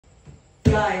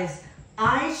Guys,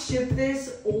 I shipped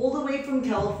this all the way from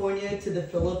California to the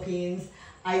Philippines.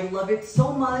 I love it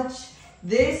so much.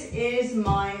 This is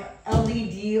my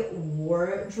LED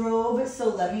wardrobe. So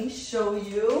let me show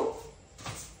you.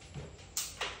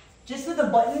 Just with a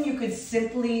button, you could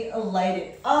simply light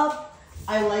it up.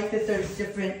 I like that there's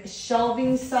different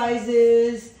shelving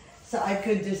sizes. So I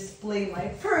could display my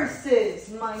purses,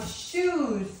 my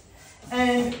shoes.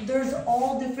 And there's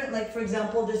all different, like for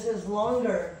example, this is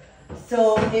longer.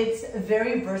 So it's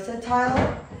very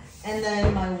versatile. And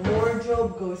then my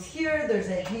wardrobe goes here. There's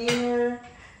a hanger.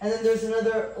 And then there's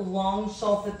another long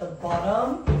shelf at the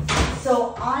bottom.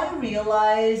 So I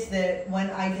realize that when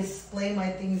I display my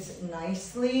things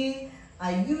nicely,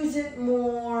 I use it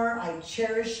more, I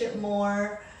cherish it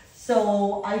more.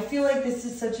 So I feel like this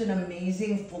is such an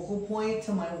amazing focal point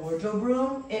to my wardrobe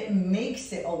room. It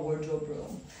makes it a wardrobe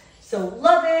room. So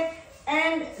love it.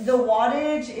 And the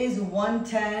wattage is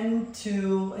 110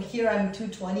 to, here I'm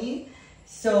 220.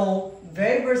 So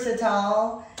very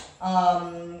versatile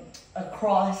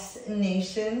across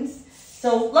nations.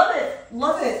 So love it,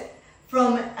 love it.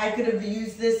 I could have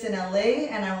used this in LA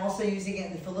and I'm also using it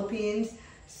in the Philippines.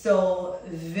 So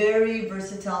very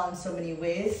versatile in so many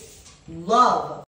ways. Love.